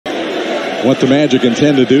what the Magic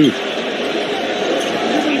intend to do.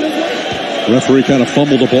 Referee kind of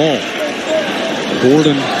fumbled the ball.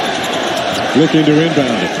 Gordon looking to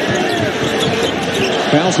inbound it.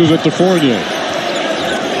 Bounces it to Fournier.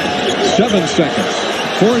 7 seconds.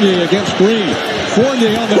 Fournier against Green.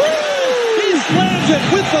 Fournier on the... He slams it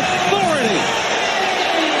with authority.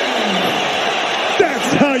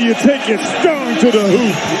 That's how you take it strong to the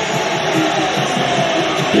hoop.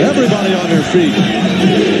 Everybody on their feet.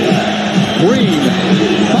 Green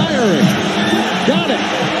firing. Got it.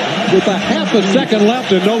 With a half a second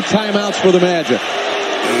left and no timeouts for the Magic.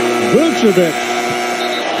 Vucevic.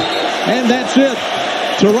 And that's it.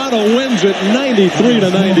 Toronto wins it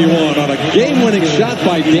 93-91 on a game-winning shot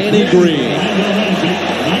by Danny Green.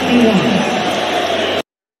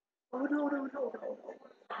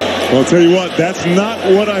 Well, I'll tell you what, that's not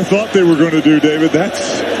what I thought they were going to do, David.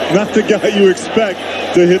 That's not the guy you expect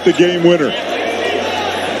to hit the game winner.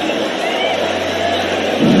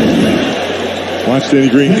 Watch, Danny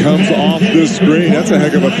Green comes off the screen. That's a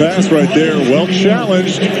heck of a pass right there. Well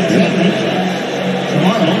challenged.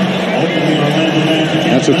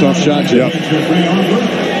 That's a tough shot, Jeff. He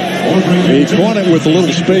caught it with a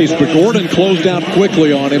little space, but Gordon closed out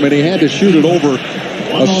quickly on him, and he had to shoot it over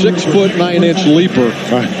a 6'9" leaper.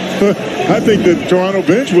 I think the Toronto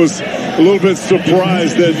bench was a little bit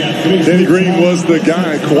surprised that Danny Green was the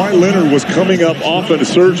guy. Kawhi Leonard was coming up off of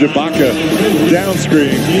Serge Ibaka down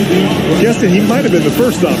screen. Guessing he might have been the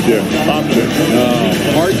first option.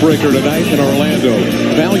 Heartbreaker tonight in Orlando.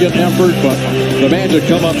 Valiant effort, but the Magic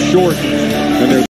come up short. And they're